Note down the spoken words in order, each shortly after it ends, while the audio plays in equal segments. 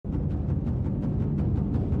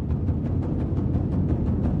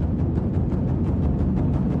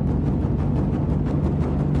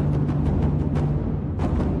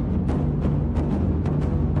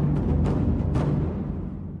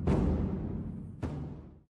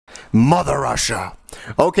Mother Russia.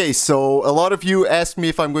 Okay, so a lot of you asked me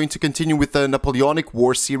if I'm going to continue with the Napoleonic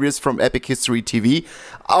War series from Epic History TV.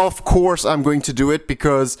 Of course I'm going to do it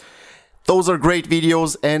because those are great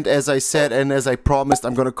videos, and as I said and as I promised,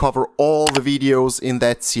 I'm going to cover all the videos in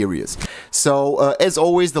that series. So, as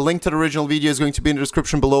always, the link to the original video is going to be in the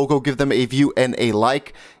description below. Go give them a view and a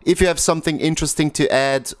like. If you have something interesting to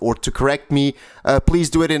add or to correct me,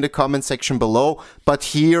 please do it in the comment section below. But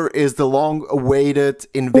here is the long-awaited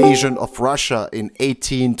invasion of Russia in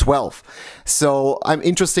 1812. So, I'm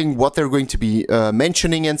interested in what they're going to be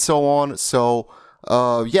mentioning and so on. So,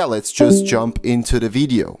 yeah, let's just jump into the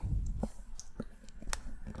video.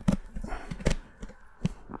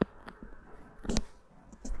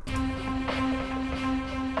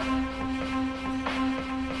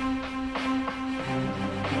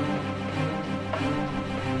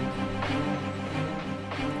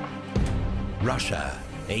 Russia,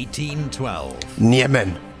 1812.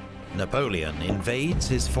 Niemen. Napoleon invades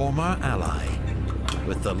his former ally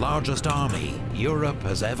with the largest army Europe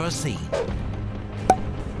has ever seen.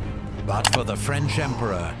 But for the French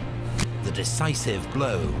Emperor, the decisive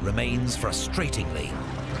blow remains frustratingly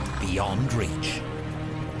beyond reach.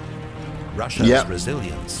 Russia's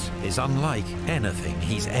resilience is unlike anything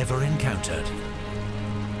he's ever encountered.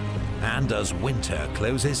 And as winter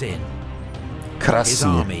closes in, his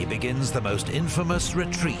army begins the most infamous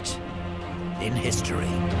retreat in history.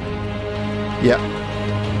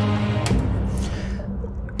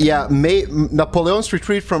 Napoleon's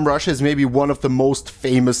retreat from Russia is maybe one of the most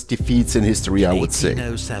famous defeats in history, I would say. In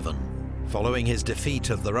 1807, following his defeat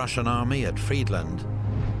of the Russian army at Friedland,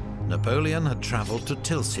 Napoleon had traveled to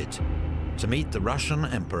Tilsit to meet the Russian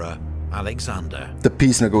Emperor Alexander. The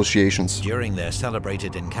peace negotiations. During their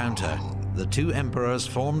celebrated encounter, the two emperors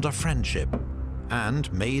formed a friendship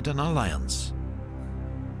and made an alliance.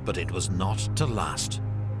 But it was not to last.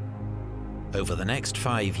 Over the next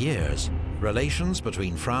 5 years, relations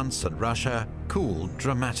between France and Russia cooled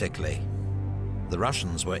dramatically. The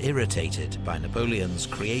Russians were irritated by Napoleon's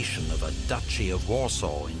creation of a Duchy of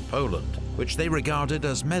Warsaw in Poland, which they regarded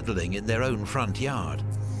as meddling in their own front yard.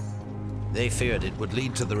 They feared it would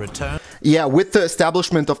lead to the return. Yeah, with the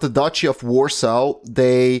establishment of the Duchy of Warsaw,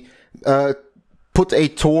 they put a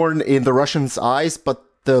thorn in the Russians' eyes, but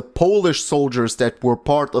the Polish soldiers that were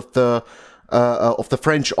part of the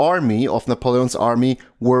French army, of Napoleon's army,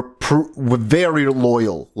 were very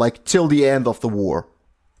loyal, like till the end of the war.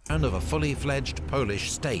 And of a fully fledged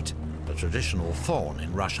Polish state, a traditional thorn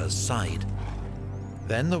in Russia's side.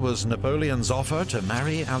 Then there was Napoleon's offer to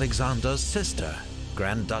marry Alexander's sister,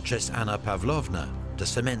 Grand Duchess Anna Pavlovna, to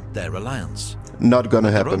cement their alliance. Not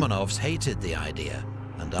gonna happen. The Romanovs hated the idea,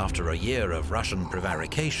 and after a year of Russian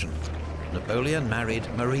prevarication, Napoleon married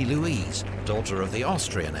Marie-Louise, daughter of the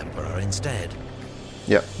Austrian emperor, instead.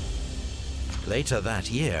 Later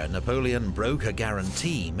that year, Napoleon broke a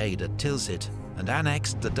guarantee made at Tilsit and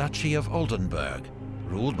annexed the Duchy of Oldenburg,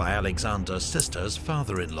 ruled by Alexander's sister's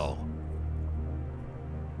father-in-law.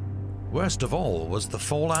 Worst of all was the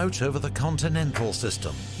fallout over the continental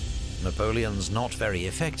system, Napoleon's not very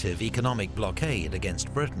effective economic blockade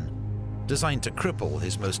against Britain, designed to cripple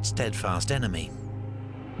his most steadfast enemy.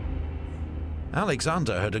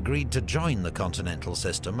 Alexander had agreed to join the continental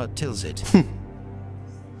system at Tilsit.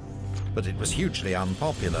 But it was hugely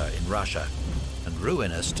unpopular in Russia and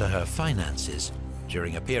ruinous to her finances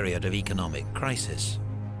during a period of economic crisis.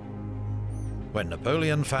 When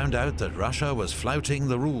Napoleon found out that Russia was flouting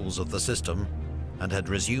the rules of the system and had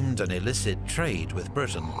resumed an illicit trade with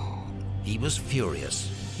Britain, he was furious.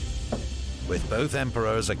 With both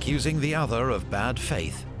emperors accusing the other of bad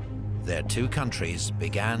faith, their two countries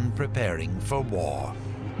began preparing for war.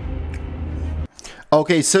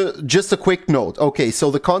 Okay, so just a quick note. Okay, so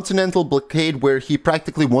the continental blockade, where he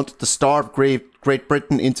practically wanted to starve Great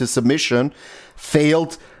Britain into submission,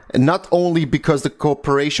 failed not only because the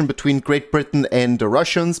cooperation between Great Britain and the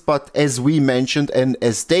Russians, but as we mentioned and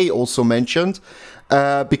as they also mentioned,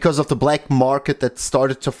 because of the black market that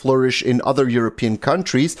started to flourish in other European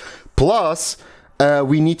countries. Plus,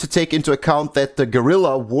 we need to take into account that the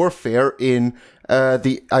guerrilla warfare in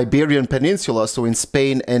the Iberian Peninsula, so in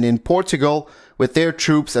Spain and in Portugal, with their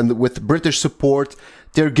troops and with British support,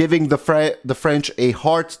 they're giving the French a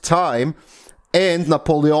hard time, and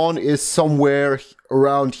Napoleon is somewhere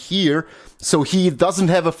around here, so he doesn't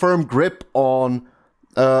have a firm grip on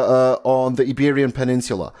the Iberian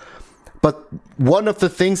Peninsula. But one of the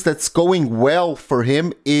things that's going well for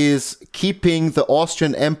him is keeping the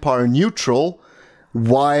Austrian Empire neutral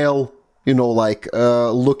while, you know, like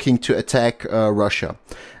looking to attack Russia,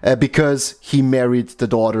 because he married the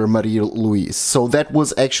daughter Marie-Louise. So that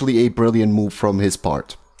was actually a brilliant move from his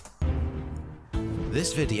part.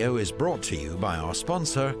 This video is brought to you by our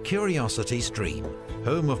sponsor, CuriosityStream,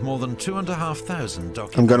 home of more than 2,500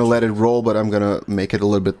 documentaries. I'm gonna let it roll, but I'm gonna make it a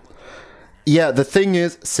little bit... Yeah, the thing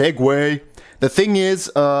is... Segue! The thing is,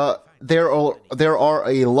 there are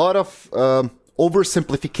a lot of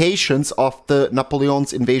oversimplifications of the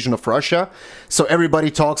Napoleon's invasion of Russia. So everybody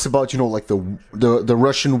talks about, you know, like the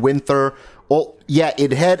Russian winter. Well, yeah,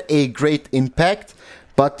 it had a great impact,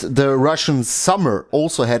 but the Russian summer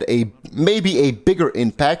also had maybe a bigger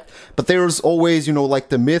impact. But there's always, you know, like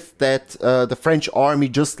the myth that the French army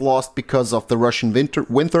just lost because of the Russian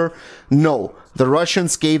winter. No, the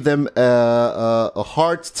Russians gave them a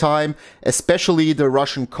hard time, especially the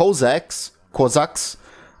Russian Cossacks,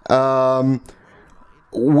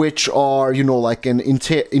 which are, you know, like an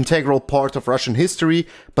integral part of Russian history,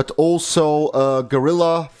 but also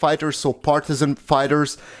guerrilla fighters, so partisan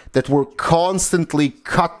fighters that were constantly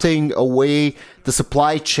cutting away the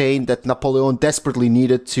supply chain that Napoleon desperately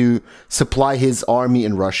needed to supply his army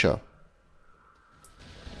in Russia.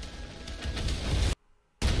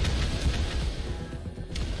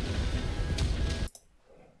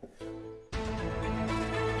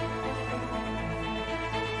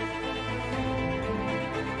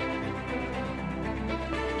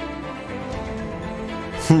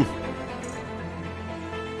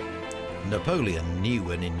 Napoleon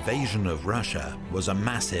knew an invasion of Russia was a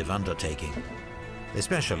massive undertaking,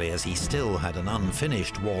 especially as he still had an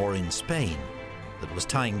unfinished war in Spain that was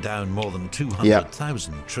tying down more than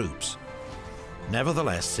 200,000 troops.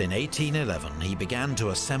 Nevertheless, in 1811, he began to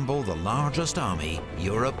assemble the largest army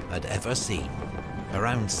Europe had ever seen,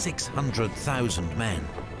 around 600,000 men,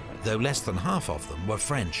 though less than half of them were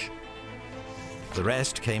French. The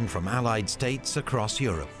rest came from allied states across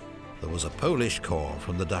Europe. There was a Polish corps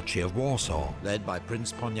from the Duchy of Warsaw, led by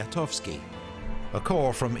Prince Poniatowski, a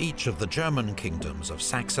corps from each of the German kingdoms of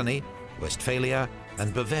Saxony, Westphalia,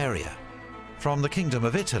 and Bavaria, from the Kingdom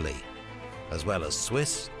of Italy, as well as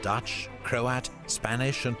Swiss, Dutch, Croat,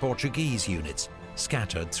 Spanish, and Portuguese units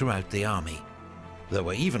scattered throughout the army. There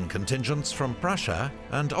were even contingents from Prussia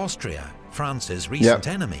and Austria, France's recent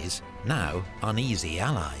enemies, now uneasy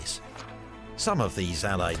allies. Some of these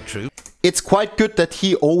allied troops... It's quite good that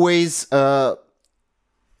he always kind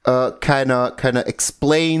of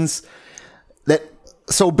explains that.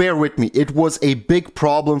 So bear with me. It was a big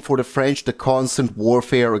problem for the French, the constant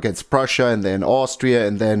warfare against Prussia and then Austria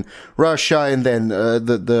and then Russia and then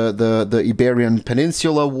the Iberian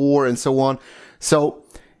Peninsula War and so on. So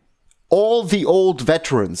all the old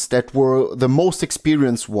veterans that were the most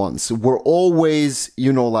experienced ones were always,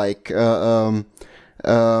 you know, like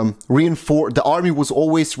reinforced. The army was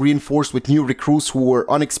always reinforced with new recruits who were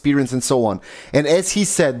unexperienced and so on. And as he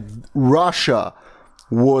said, Russia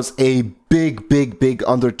was a big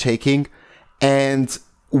undertaking, and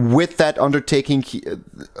with that undertaking,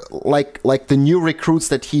 like the new recruits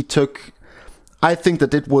that he took, I think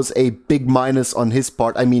that it was a big minus on his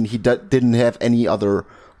part. I mean, he didn't have any other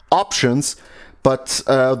options, but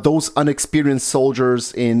those unexperienced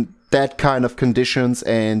soldiers in that kind of conditions,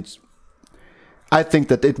 and I think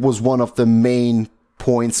that it was one of the main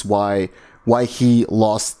points why he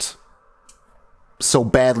lost so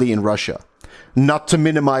badly in Russia. Not to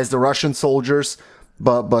minimize the Russian soldiers,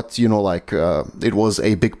 but you know, like it was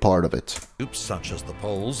a big part of it. Troops such as the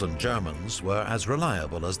Poles and Germans were as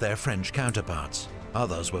reliable as their French counterparts.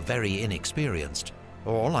 Others were very inexperienced,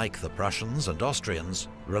 or like the Prussians and Austrians,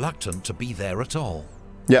 reluctant to be there at all.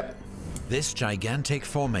 Yep. This gigantic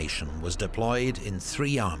formation was deployed in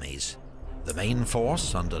 3 armies. The main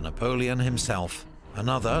force under Napoleon himself,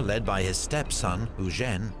 another led by his stepson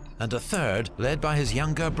Eugene, and a third led by his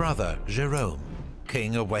younger brother Jerome,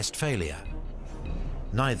 King of Westphalia.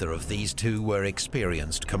 Neither of these two were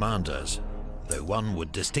experienced commanders. Though one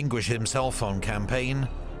would distinguish himself on campaign,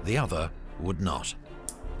 the other would not.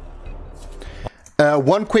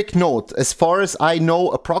 One quick note, as far as I know,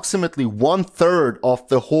 approximately 1/3 of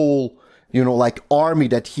the whole, you know, like army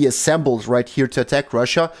that he assembled right here to attack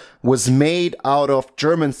Russia was made out of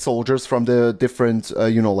German soldiers from the different,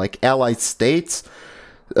 you know, like allied states.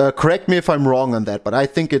 Correct me if I'm wrong on that, but I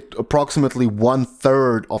think it approximately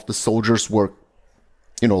 1/3 of the soldiers were,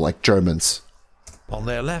 you know, like Germans. On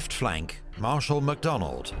their left flank, Marshal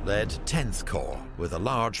MacDonald led 10th Corps with a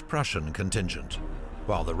large Prussian contingent,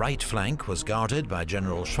 while the right flank was guarded by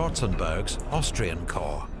General Schwarzenberg's Austrian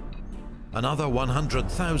Corps. Another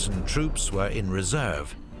 100,000 troops were in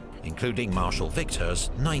reserve, including Marshal Victor's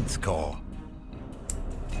 9th Corps.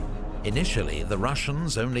 Initially, the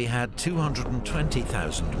Russians only had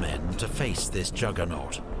 220,000 men to face this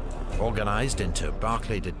juggernaut, organized into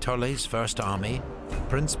Barclay de Tolly's First Army,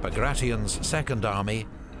 Prince Bagration's Second Army,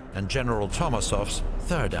 and General Tomasov's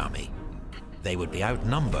Third Army. They would be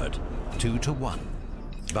outnumbered 2-1.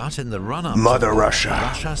 But in the run-up, Mother Russia.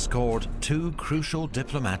 Russia scored 2 crucial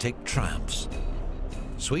diplomatic triumphs.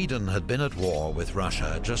 Sweden had been at war with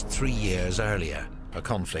Russia just 3 years earlier, a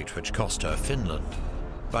conflict which cost her Finland.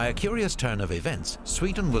 By a curious turn of events,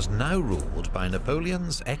 Sweden was now ruled by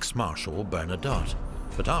Napoleon's ex-marshal Bernadotte.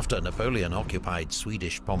 But after Napoleon occupied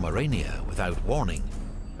Swedish Pomerania without warning,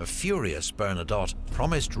 a furious Bernadotte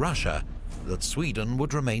promised Russia that Sweden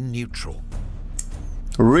would remain neutral.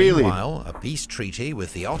 Really? Meanwhile, a peace treaty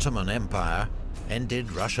with the Ottoman Empire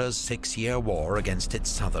ended Russia's 6-year war against its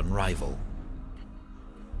southern rival.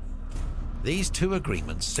 These 2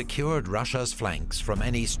 agreements secured Russia's flanks from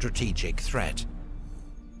any strategic threat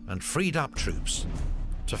and freed up troops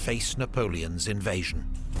to face Napoleon's invasion.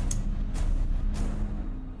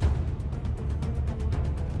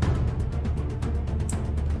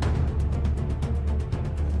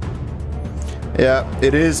 Yeah,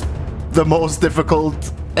 it is the most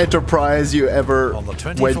difficult enterprise you ever On the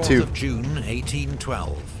went 24th to. of June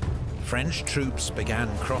 1812, French troops began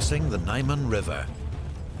crossing the Niemen River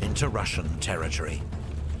into Russian territory.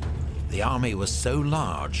 The army was so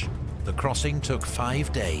large, the crossing took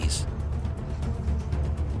 5 days.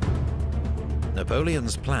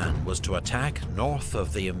 Napoleon's plan was to attack north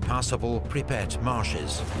of the impassable Pripet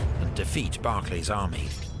marshes and defeat Barclay's army,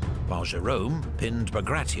 while Jérôme pinned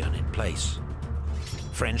Bagration in place.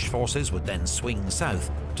 French forces would then swing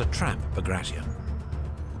south to trap Bagration.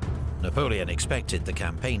 Napoleon expected the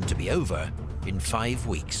campaign to be over in 5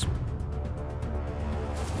 weeks.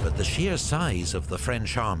 But the sheer size of the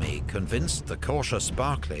French army convinced the cautious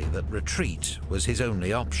Barclay that retreat was his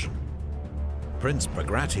only option. Prince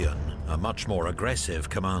Bagration, a much more aggressive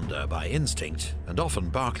commander by instinct, and often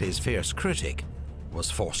Barclay's fierce critic,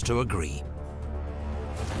 was forced to agree.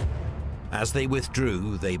 As they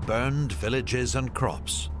withdrew, they burned villages and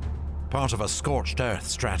crops, part of a scorched earth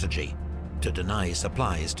strategy to deny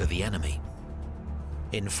supplies to the enemy.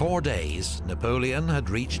 In 4 days, Napoleon had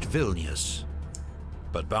reached Vilnius,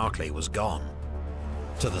 but Barclay was gone.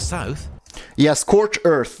 To the south, Yeah, scorched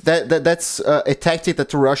earth. That's a tactic that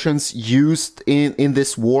the Russians used in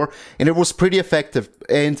this war, and it was pretty effective.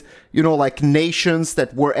 And you know, like nations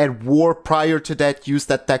that were at war prior to that used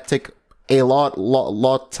that tactic a lot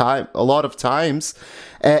of times.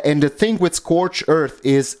 And the thing with scorched earth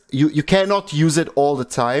is you cannot use it all the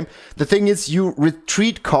time. The thing is, you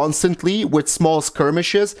retreat constantly with small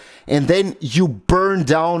skirmishes, and then you burn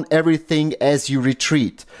down everything as you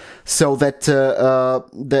retreat. So that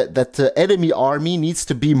the enemy army needs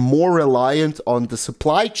to be more reliant on the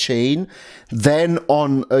supply chain than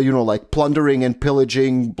on like plundering and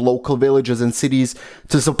pillaging local villages and cities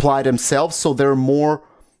to supply themselves. So they're more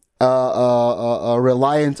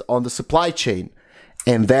reliant on the supply chain.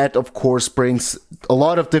 And that, of course, brings a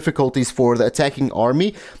lot of difficulties for the attacking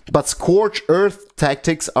army. But scorched earth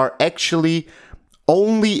tactics are actually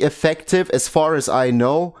only effective, as far as I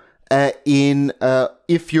know,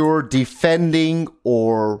 if you're defending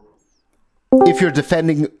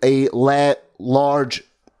a large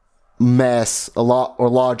mass, or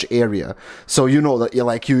large area. So you know that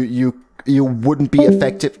you wouldn't be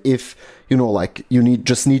effective if you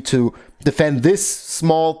just need to defend this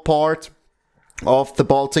small part of the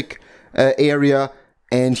Baltic area,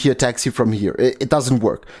 and he attacks you from here. It doesn't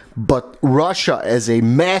work. But Russia, as a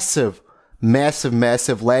massive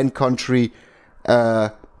land country,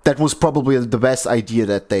 that was probably the best idea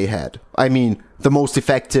that they had. I mean, the most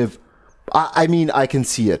effective. I can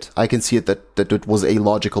see it. I can see it that it was a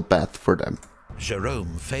logical path for them.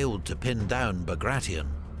 Jérôme failed to pin down Bagration.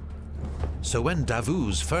 So when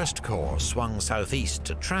Davout's First Corps swung southeast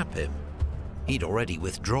to trap him, he'd already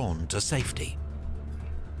withdrawn to safety.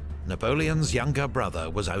 Napoleon's younger brother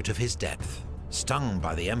was out of his depth. Stung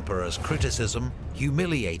by the Emperor's criticism,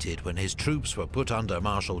 humiliated when his troops were put under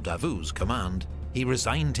Marshal Davout's command, he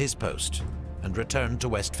resigned his post and returned to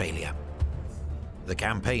Westphalia. The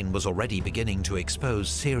campaign was already beginning to expose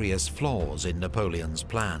serious flaws in Napoleon's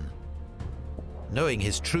plan. Knowing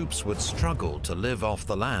his troops would struggle to live off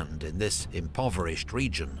the land in this impoverished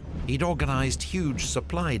region, he'd organized huge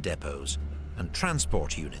supply depots and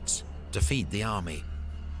transport units to feed the army.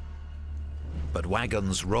 But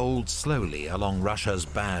wagons rolled slowly along Russia's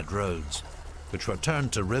bad roads, which were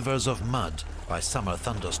turned to rivers of mud by summer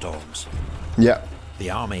thunderstorms. Yeah. The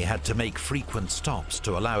army had to make frequent stops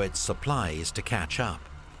to allow its supplies to catch up.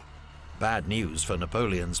 Bad news for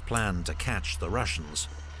Napoleon's plan to catch the Russians,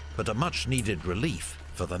 but a much-needed relief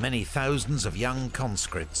for the many thousands of young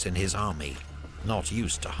conscripts in his army, not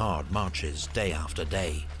used to hard marches day after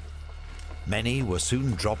day. Many were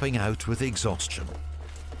soon dropping out with exhaustion.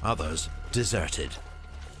 Others deserted.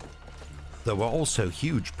 There were also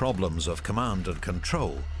huge problems of command and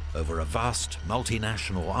control over a vast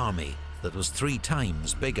multinational army that was 3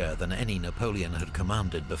 times bigger than any Napoleon had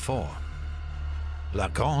commanded before. La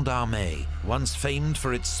Grande Armée, once famed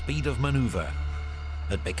for its speed of maneuver,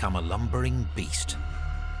 had become a lumbering beast.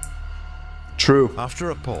 True. After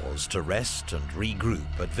a pause to rest and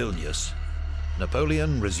regroup at Vilnius,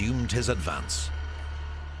 Napoleon resumed his advance.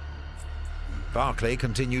 Barclay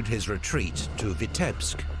continued his retreat to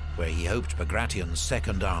Vitebsk, where he hoped Bagration's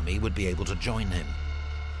Second Army would be able to join him.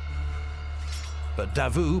 But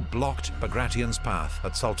Davout blocked Bagration's path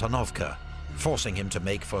at Sultanovka, forcing him to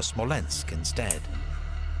make for Smolensk instead.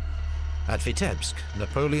 At Vitebsk,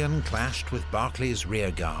 Napoleon clashed with Barclay's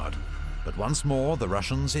rearguard, but once more the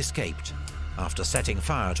Russians escaped, after setting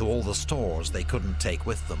fire to all the stores they couldn't take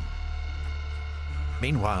with them.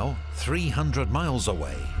 Meanwhile, 300 miles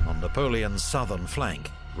away, on Napoleon's southern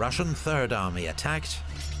flank, Russian Third Army attacked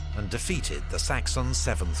and defeated the Saxon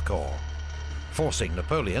 7th Corps, forcing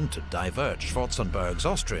Napoleon to divert Schwarzenberg's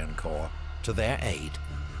Austrian Corps to their aid.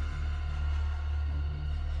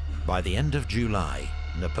 By the end of July,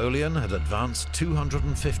 Napoleon had advanced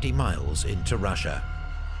 250 miles into Russia,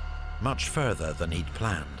 much further than he'd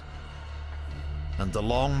planned. And the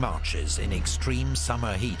long marches in extreme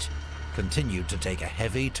summer heat continued to take a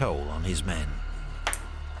heavy toll on his men.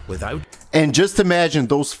 And just imagine,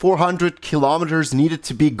 those 400 kilometers needed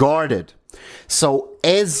to be guarded. So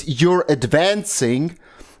as you're advancing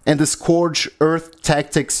and the scorched earth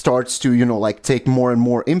tactic starts to, you know, like take more and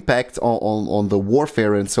more impact on the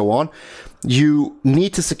warfare and so on, you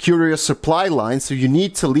need to secure your supply line. So you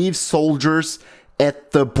need to leave soldiers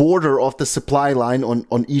at the border of the supply line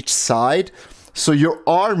on each side. So your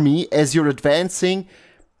army, as you're advancing,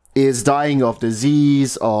 is dying of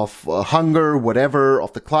disease, of hunger, whatever,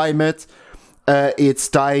 of the climate. It's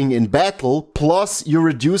dying in battle. Plus, you're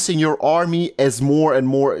reducing your army as more and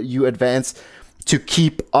more you advance to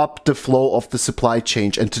keep up the flow of the supply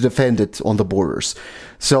chain and to defend it on the borders.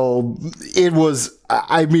 So it was,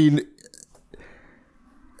 I mean,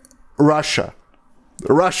 Russia.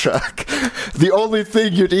 The only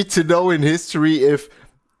thing you need to know in history,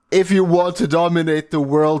 if you want to dominate the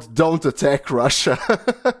world, don't attack Russia.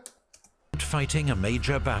 Fighting a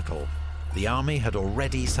major battle, the army had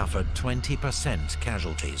already suffered 20%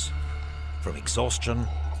 casualties from exhaustion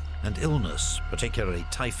and illness, particularly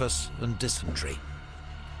typhus and dysentery.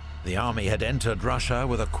 The army had entered Russia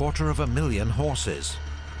with 250,000 horses,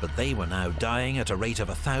 but they were now dying at a rate of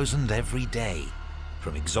 1,000 every day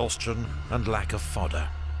from exhaustion and lack of fodder.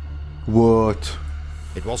 What?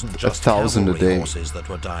 It wasn't just 1,000 a day. horses that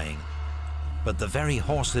were dying, but the very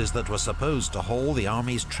horses that were supposed to haul the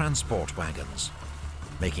army's transport wagons,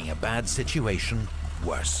 making a bad situation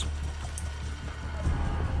worse.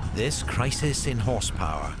 This crisis in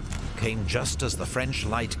horsepower came just as the French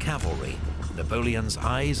light cavalry, Napoleon's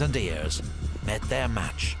eyes and ears, met their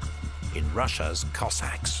match in Russia's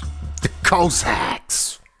Cossacks. The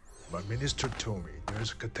Cossacks! My minister told me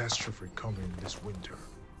there's a catastrophe coming this winter.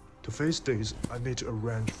 To face this, I need to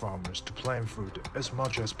arrange farmers to plant food as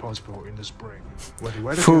much as possible in the spring. When the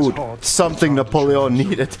weather Food, gets hot, something Napoleon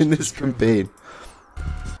needed in this campaign.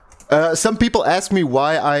 Some people ask me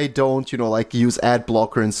why I don't, you know, like use ad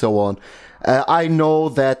blocker and so on. I know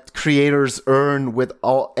that creators earn with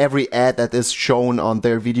every ad that is shown on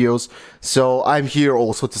their videos, so I'm here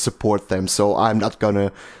also to support them, so I'm not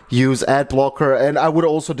gonna use ad blocker, and I would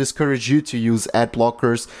also discourage you to use ad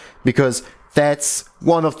blockers, because that's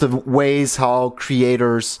one of the ways how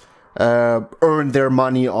creators earn their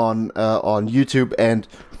money on YouTube and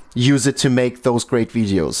use it to make those great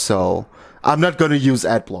videos. So I'm not gonna use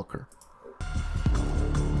ad blocker.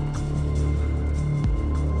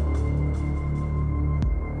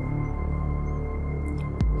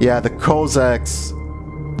 Yeah, the Cossacks.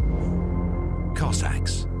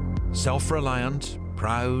 Cossacks, self-reliant,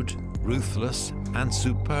 proud, ruthless, and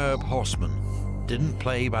superb horsemen, didn't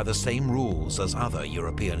play by the same rules as other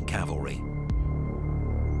European cavalry.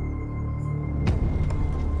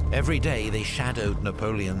 Every day they shadowed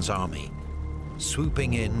Napoleon's army,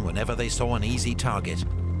 swooping in whenever they saw an easy target,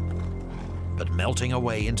 but melting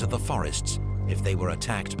away into the forests if they were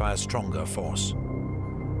attacked by a stronger force.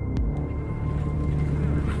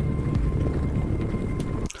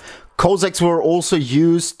 Cossacks were also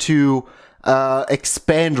used to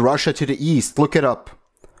expand Russia to the east. Look it up.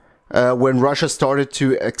 When Russia started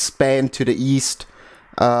to expand to the east,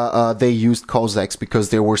 they used Cossacks because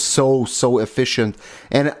they were so efficient.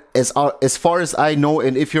 And as far as I know,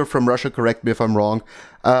 and if you're from Russia, correct me if I'm wrong,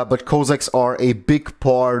 but Cossacks are a big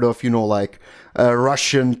part of, you know, like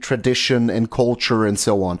Russian tradition and culture and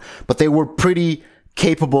so on. But they were pretty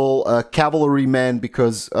capable cavalrymen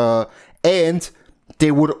because, and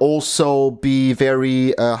they would also be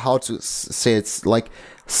very, how to say it's like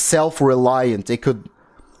self-reliant. They could,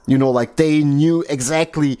 you know, like they knew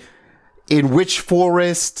exactly in which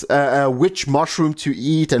forest, which mushroom to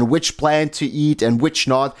eat and which plant to eat and which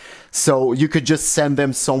not. So you could just send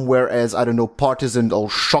them somewhere as, I don't know, partisan or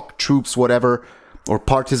shock troops, whatever, or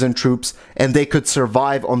partisan troops, and they could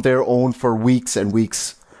survive on their own for weeks and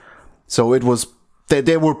weeks. So it was,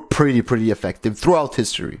 they were pretty effective throughout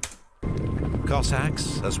history.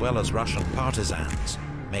 Cossacks, as well as Russian partisans,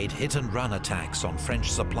 made hit-and-run attacks on French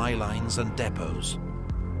supply lines and depots,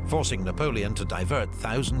 forcing Napoleon to divert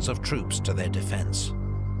thousands of troops to their defense.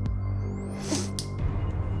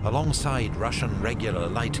 Alongside Russian regular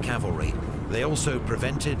light cavalry, they also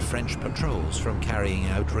prevented French patrols from carrying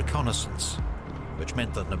out reconnaissance, which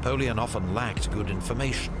meant that Napoleon often lacked good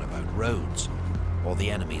information about roads or the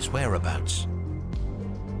enemy's whereabouts.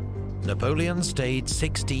 Napoleon stayed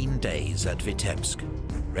 16 days at Vitebsk,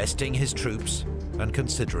 resting his troops and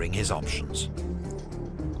considering his options.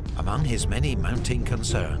 Among his many mounting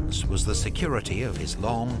concerns was the security of his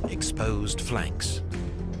long, exposed flanks.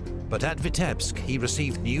 But at Vitebsk, he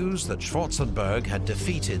received news that Schwarzenberg had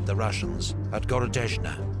defeated the Russians at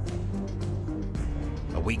Gorodezhna.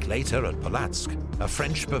 A week later at Polotsk, a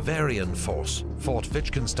French Bavarian force fought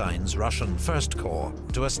Wittgenstein's Russian First Corps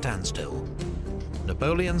to a standstill.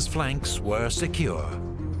 Napoleon's flanks were secure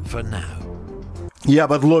for now. Yeah,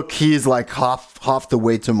 but look, he's like half the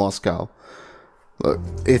way to Moscow.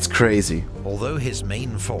 It's crazy. Although his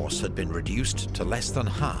main force had been reduced to less than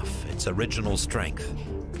half its original strength,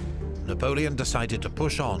 Napoleon decided to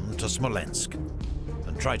push on to Smolensk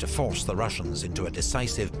and try to force the Russians into a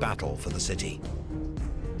decisive battle for the city.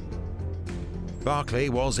 Barclay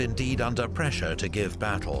was indeed under pressure to give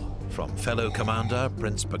battle from fellow commander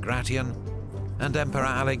Prince Bagration and Emperor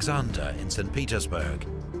Alexander in St. Petersburg.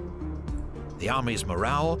 The army's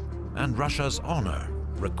morale and Russia's honor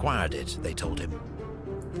required it, they told him.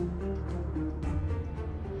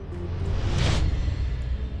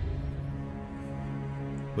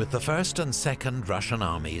 With the First and Second Russian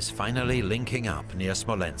armies finally linking up near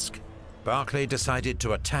Smolensk, Barclay decided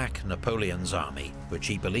to attack Napoleon's army, which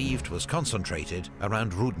he believed was concentrated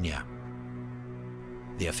around Rudnya.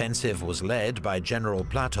 The offensive was led by General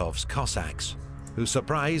Platov's Cossacks, who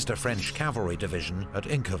surprised a French cavalry division at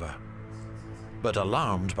Inkovo. But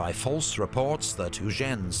alarmed by false reports that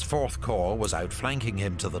Eugene's Fourth Corps was outflanking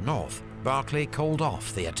him to the north, Barclay called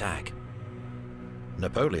off the attack.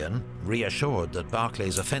 Napoleon, reassured that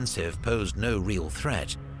Barclay's offensive posed no real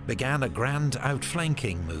threat, began a grand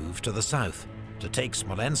outflanking move to the south to take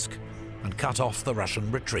Smolensk and cut off the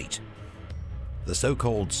Russian retreat. The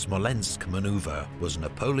so-called Smolensk maneuver was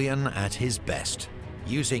Napoleon at his best,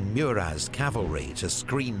 using Murat's cavalry to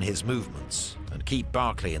screen his movements and keep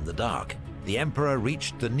Barclay in the dark. The Emperor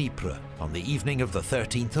reached the Dnieper on the evening of the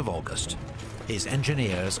 13th of August. His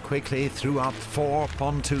engineers quickly threw up 4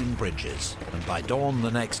 pontoon bridges, and by dawn the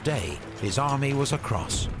next day, his army was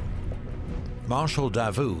across. Marshal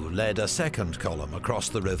Davout led a second column across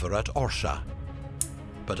the river at Orsha.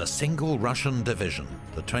 But a single Russian division,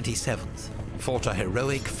 the 27th, fought a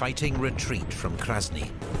heroic fighting retreat from Krasny,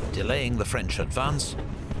 delaying the French advance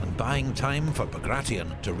and buying time for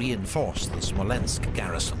Bagration to reinforce the Smolensk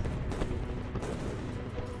garrison.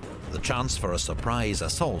 The chance for a surprise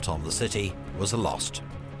assault on the city was lost.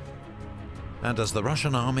 And as the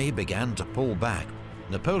Russian army began to pull back,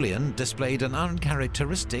 Napoleon displayed an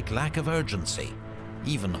uncharacteristic lack of urgency,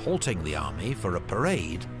 even halting the army for a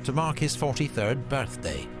parade to mark his 43rd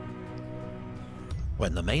birthday.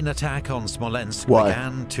 When the main attack on Smolensk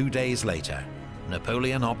began 2 days later,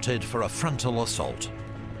 Napoleon opted for a frontal assault.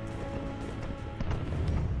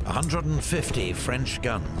 150 French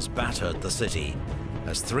guns battered the city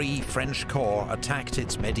as 3 French corps attacked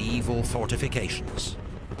its medieval fortifications.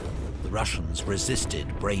 The Russians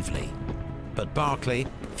resisted bravely, but Barclay,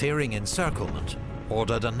 fearing encirclement,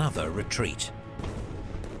 ordered another retreat.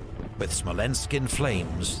 With Smolensk in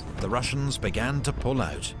flames, the Russians began to pull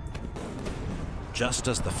out, just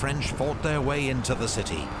as the French fought their way into the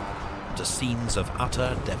city, to scenes of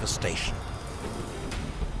utter devastation.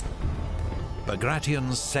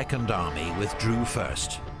 Bagration's Second Army withdrew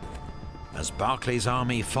first. As Barclay's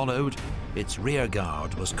army followed, its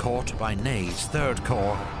rearguard was caught by Ney's Third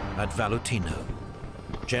Corps at Valutino.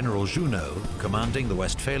 General Junot, commanding the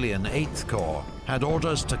Westphalian 8th Corps, had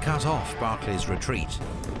orders to cut off Barclay's retreat.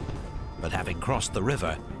 But having crossed the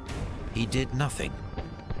river, he did nothing,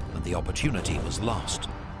 and the opportunity was lost.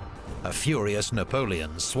 A furious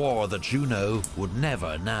Napoleon swore that Junot would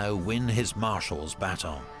never now win his marshal's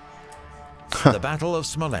baton. The Battle of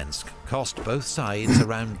Smolensk cost both sides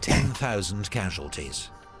around 10,000 casualties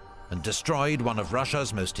and destroyed one of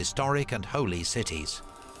Russia's most historic and holy cities,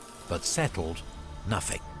 but settled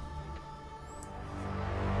nothing.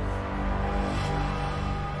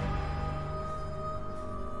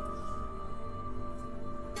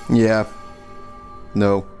 Yeah.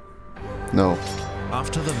 No. No.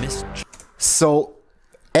 After the So,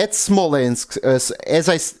 at Smolensk,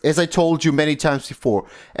 as I told you many times before,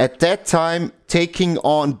 at that time, taking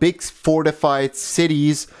on big fortified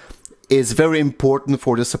cities is very important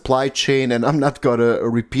for the supply chain, and I'm not gonna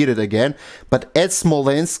repeat it again. But at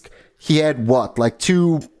Smolensk, he had what, like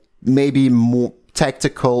 2 maybe more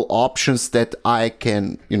tactical options that I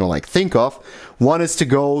can, like think of. One is to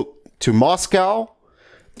go to Moscow,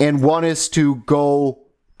 and one is to go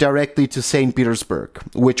directly to St. Petersburg,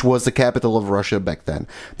 which was the capital of Russia back then.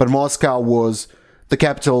 But Moscow was the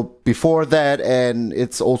capital before that, and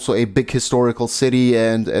it's also a big historical city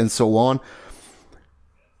and so on.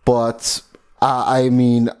 But I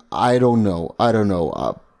mean, I don't know.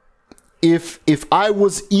 If I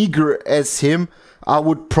was eager as him, I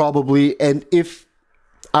would probably, and if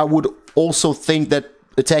I would also think that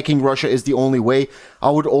attacking Russia is the only way, I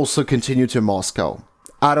would also continue to Moscow.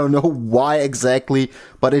 I don't know why exactly,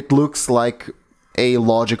 but it looks like a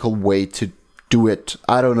logical way to do it.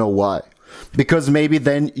 I don't know why. Because maybe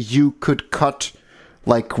then you could cut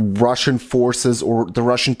like Russian forces or the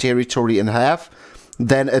Russian territory in half,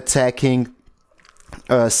 then attacking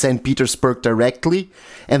St. Petersburg directly.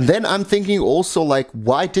 And then I'm thinking also, like,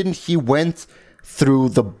 why didn't he went through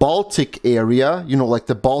the Baltic area, like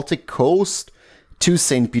the Baltic coast to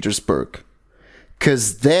St. Petersburg?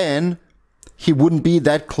 Because then he wouldn't be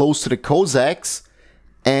that close to the Cossacks,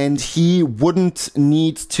 and he wouldn't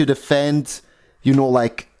need to defend,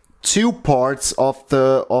 like 2 parts of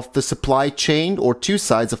the supply chain, or 2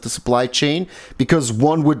 sides of the supply chain, because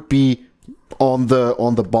one would be on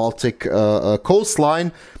the Baltic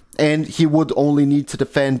coastline, and he would only need to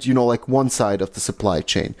defend, like 1 side of the supply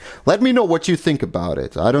chain. Let me know what you think about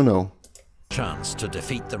it. I don't know. Chance to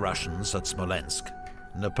defeat the Russians at Smolensk,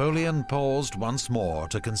 Napoleon paused once more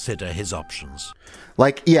to consider his options.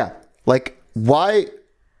 Like, yeah, like, why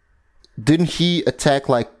didn't he attack,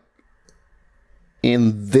 like,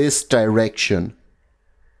 in this direction?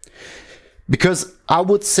 Because I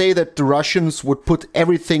would say that the Russians would put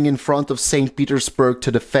everything in front of St. Petersburg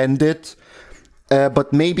to defend it.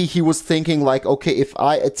 But maybe he was thinking, like, okay, if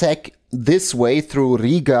I attack this way through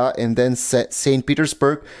Riga and then St.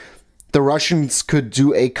 Petersburg, the Russians could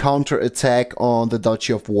do a counterattack on the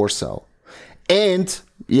Duchy of Warsaw. And,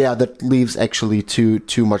 yeah, that leaves actually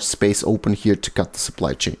too much space open here to cut the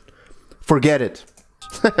supply chain. Forget it.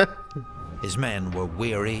 His men were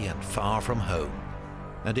weary and far from home,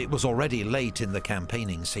 and it was already late in the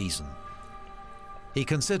campaigning season. He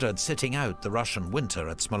considered sitting out the Russian winter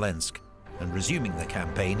at Smolensk and resuming the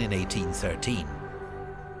campaign in 1813.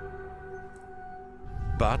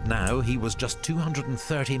 But now he was just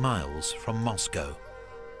 230 miles from Moscow.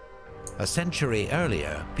 A century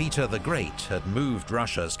earlier, Peter the Great had moved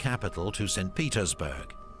Russia's capital to St.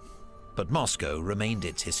 Petersburg. But Moscow remained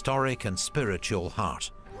its historic and spiritual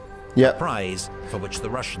heart, a prize for which the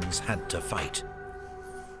Russians had to fight.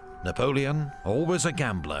 Napoleon, always a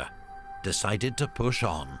gambler, decided to push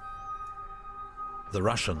on. The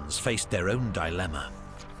Russians faced their own dilemma.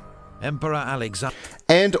 Emperor Alexander...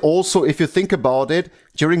 And also, if you think about it,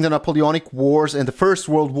 during the Napoleonic Wars and the First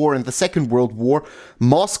World War and the Second World War,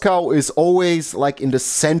 Moscow is always like in the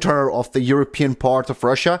center of the European part of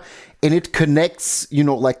Russia, and it connects,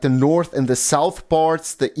 like the north and the south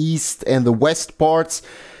parts, the east and the west parts.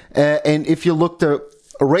 And if you look the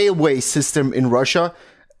railway system in Russia,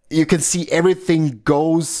 you can see everything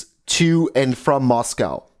goes to and from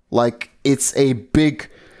Moscow. Like, it's a big...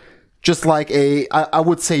 Just like I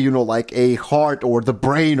would say, like a heart or the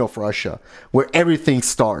brain of Russia, where everything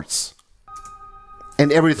starts.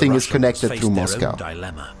 And everything is connected through Moscow.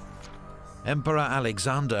 Dilemma. Emperor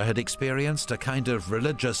Alexander had experienced a kind of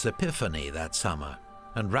religious epiphany that summer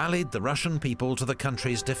and rallied the Russian people to the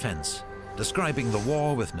country's defense, describing the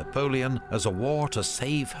war with Napoleon as a war to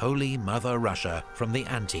save Holy Mother Russia from the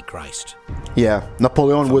Antichrist. Yeah,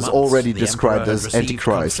 Napoleon was already described as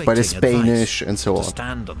Antichrist by the Spanish and so on. To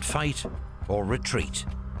stand and fight or retreat.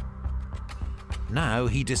 Now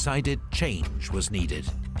he decided change was needed.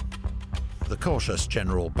 The cautious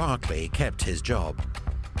General Barclay kept his job,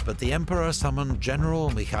 but the Emperor summoned General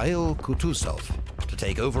Mikhail Kutuzov to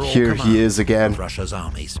take overall command he is again. of Russia's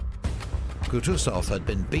armies. Kutuzov had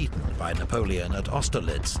been beaten by Napoleon at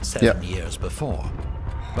Austerlitz 7 years before,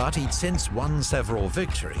 but he'd since won several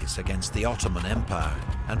victories against the Ottoman Empire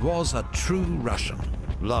and was a true Russian,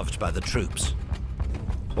 loved by the troops.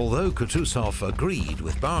 Although Kutuzov agreed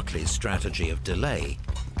with Barclay's strategy of delay,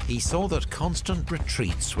 he saw that constant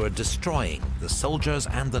retreats were destroying the soldiers'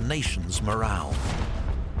 and the nation's morale.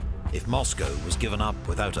 If Moscow was given up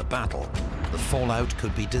without a battle, the fallout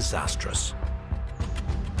could be disastrous.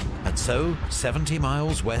 And so, 70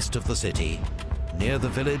 miles west of the city, near the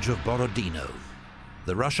village of Borodino,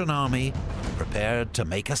 the Russian army prepared to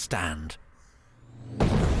make a stand.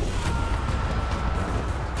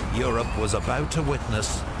 Europe was about to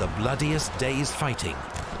witness the bloodiest day's fighting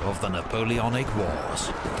of the Napoleonic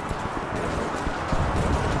Wars.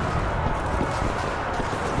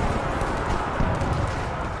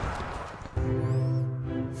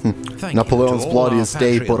 Napoleon's bloodiest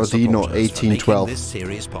day, Borodino, 1812. This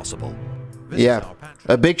series possible. Yeah,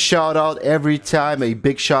 a big shout out every time, a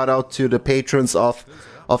big shout out to the patrons of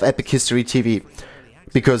Epic History TV,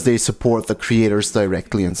 because they support the creators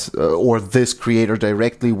directly, and, or this creator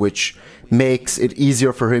directly, which makes it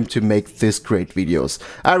easier for him to make this great videos.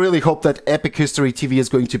 I really hope that Epic History TV is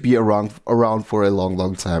going to be around for a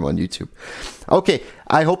long time on YouTube. Okay,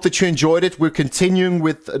 I hope that you enjoyed it. We're continuing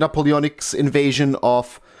with Napoleonic's invasion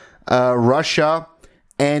of Russia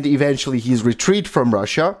and eventually his retreat from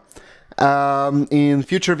Russia. In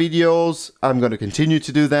future videos, I'm going to continue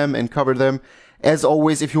to do them and cover them. As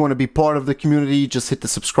always, if you want to be part of the community, just hit the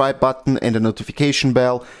subscribe button and the notification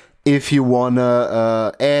bell. If you want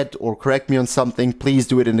to add or correct me on something, please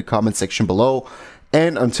do it in the comment section below.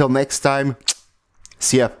 And until next time,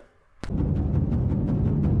 see ya.